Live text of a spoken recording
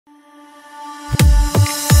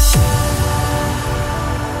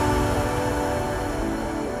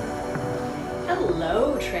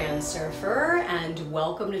Transurfer, and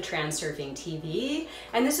welcome to TransurfingTV.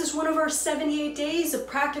 And this is one of our 78 days of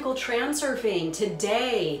practical transurfing.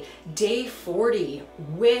 Today, day 40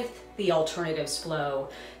 with the alternatives flow.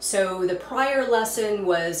 So the prior lesson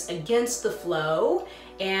was against the flow,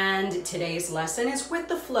 and today's lesson is with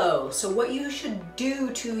the flow. So what you should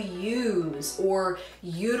do to use or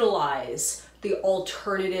utilize the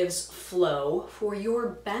alternatives flow for your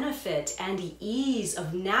benefit and ease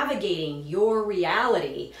of navigating your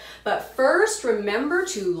reality. But first, remember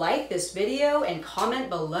to like this video and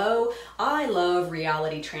comment below. I love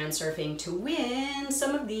Reality Transurfing. To win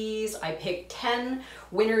some of these, I pick 10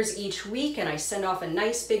 winners each week and I send off a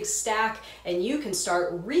nice big stack, and you can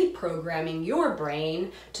start reprogramming your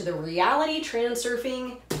brain to the Reality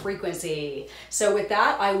Transurfing frequency. So with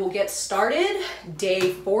that, I will get started.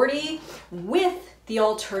 Day 40 with the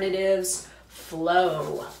alternatives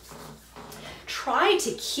flow. Try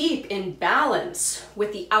to keep in balance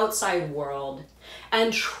with the outside world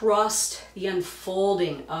and trust the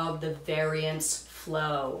unfolding of the variance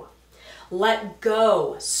flow. Let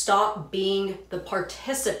go. Stop being the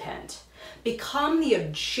participant. Become the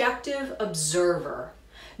objective observer.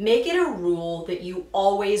 Make it a rule that you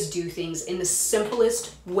always do things in the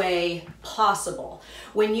simplest way possible.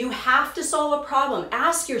 When you have to solve a problem,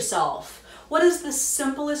 ask yourself, what is the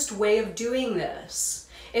simplest way of doing this?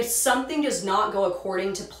 If something does not go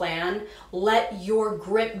according to plan, let your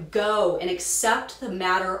grip go and accept the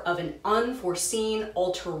matter of an unforeseen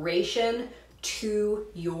alteration to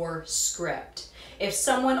your script. If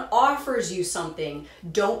someone offers you something,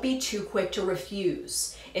 don't be too quick to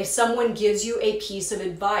refuse. If someone gives you a piece of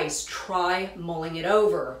advice, try mulling it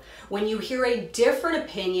over. When you hear a different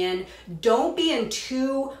opinion, don't be in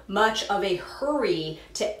too much of a hurry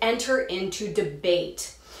to enter into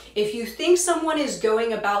debate. If you think someone is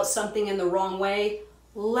going about something in the wrong way,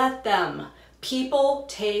 let them. People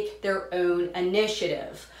take their own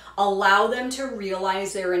initiative. Allow them to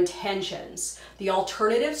realize their intentions. The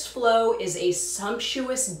alternatives flow is a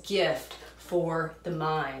sumptuous gift for the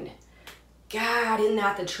mind. God, isn't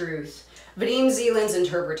that the truth? Vadim Zeland's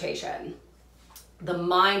interpretation. The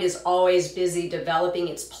mind is always busy developing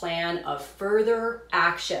its plan of further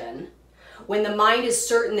action. When the mind is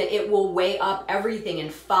certain that it will weigh up everything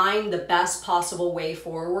and find the best possible way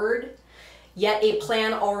forward, yet a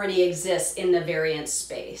plan already exists in the variance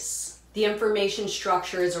space. The information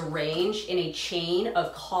structure is arranged in a chain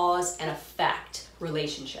of cause and effect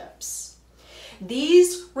relationships.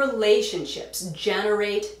 These relationships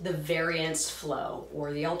generate the variance flow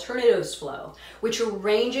or the alternatives flow, which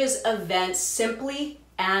arranges events simply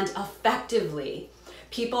and effectively.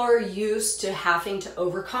 People are used to having to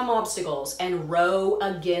overcome obstacles and row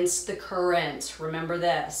against the current. Remember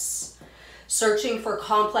this. Searching for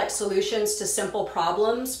complex solutions to simple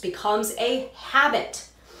problems becomes a habit.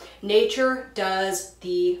 Nature does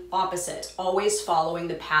the opposite, always following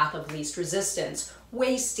the path of least resistance,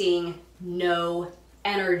 wasting no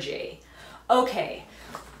energy. Okay,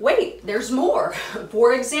 wait, there's more.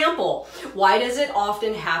 For example, why does it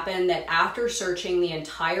often happen that after searching the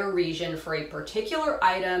entire region for a particular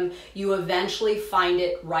item, you eventually find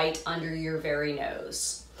it right under your very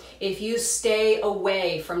nose? If you stay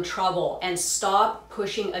away from trouble and stop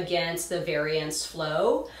pushing against the variance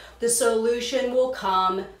flow, the solution will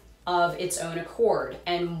come of its own accord.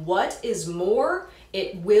 And what is more,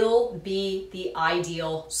 it will be the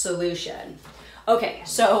ideal solution. Okay,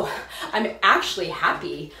 so I'm actually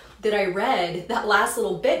happy that I read that last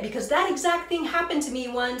little bit, because that exact thing happened to me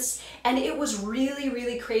once, and it was really,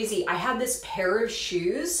 really crazy. I had this pair of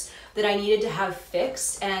shoes that I needed to have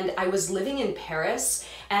fixed, and I was living in Paris,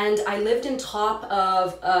 and I lived in top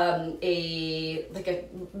of a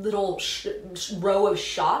little row of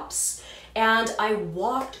shops, and I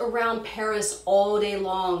walked around Paris all day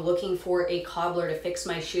long looking for a cobbler to fix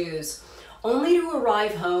my shoes, only to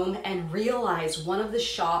arrive home and realize one of the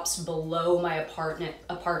shops below my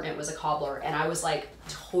apartment was a cobbler, and I was like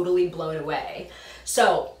totally blown away.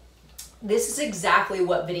 So this is exactly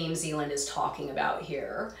what Vadim Zeland is talking about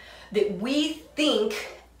here, that we think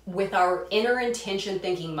with our inner intention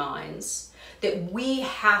thinking minds that we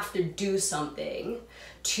have to do something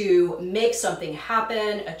to make something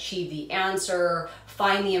happen, achieve the answer,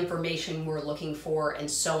 find the information we're looking for, and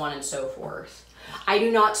so on and so forth. I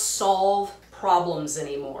do not solve problems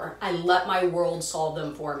anymore. I let my world solve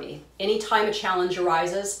them for me. Anytime a challenge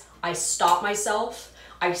arises, I stop myself,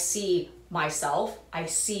 I see myself, I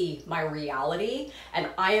see my reality, and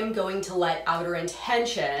I am going to let outer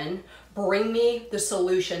intention bring me the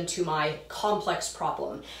solution to my complex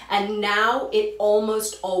problem. And now it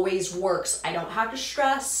almost always works. I don't have to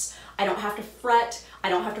stress. I don't have to fret. I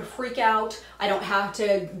don't have to freak out. I don't have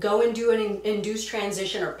to go and do an induced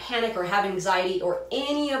transition or panic or have anxiety or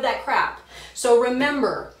any of that crap. So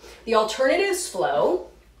remember, the alternatives flow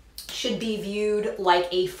should be viewed like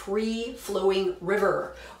a free-flowing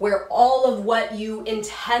river where all of what you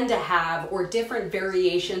intend to have or different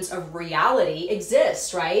variations of reality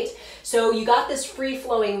exists, right? So you got this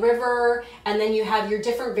free-flowing river, and then you have your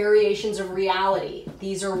different variations of reality.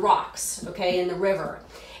 These are rocks, okay, in the river.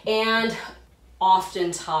 And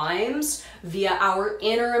oftentimes, via our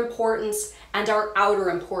inner importance and our outer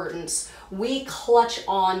importance, we clutch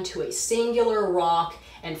on to a singular rock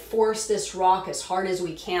and force this rock as hard as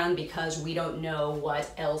we can because we don't know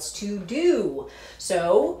what else to do.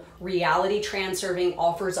 So Reality Transurfing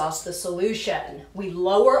offers us the solution. We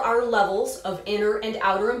lower our levels of inner and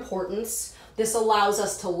outer importance. This allows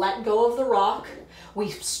us to let go of the rock. We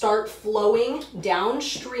start flowing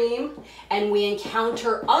downstream and we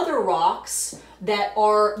encounter other rocks that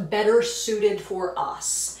are better suited for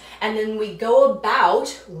us. And then we go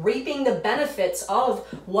about reaping the benefits of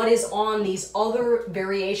what is on these other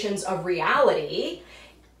variations of reality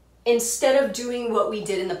instead of doing what we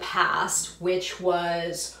did in the past, which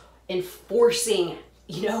was enforcing,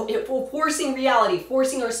 forcing reality,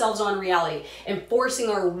 forcing ourselves on reality, and forcing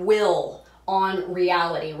our will on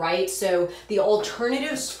reality, right? So the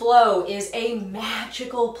alternatives flow is a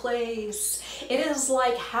magical place. It is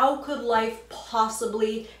like, how could life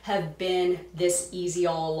possibly have been this easy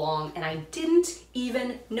all along? And I didn't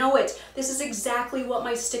even know it. This is exactly what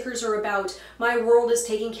my stickers are about. My world is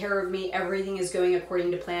taking care of me. Everything is going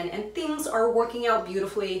according to plan and things are working out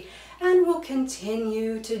beautifully and will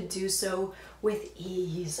continue to do so with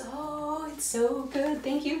ease. Oh, it's so good.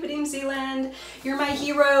 Thank you, Vadim Zeland. You're my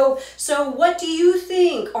hero. So what do you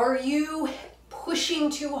think? Are you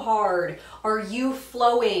pushing too hard? Are you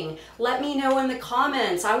flowing? Let me know in the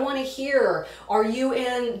comments. I want to hear. Are you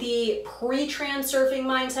in the pre-transurfing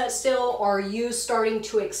mindset still? Or are you starting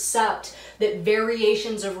to accept that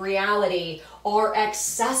variations of reality are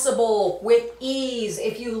accessible with ease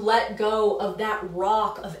if you let go of that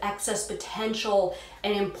rock of excess potential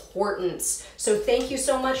and importance? So thank you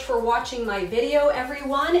so much for watching my video,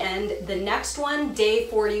 everyone. And the next one, day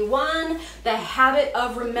 41, the habit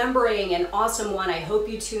of remembering, an awesome one. I hope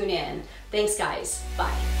you tune in. Thanks, guys.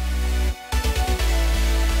 Bye.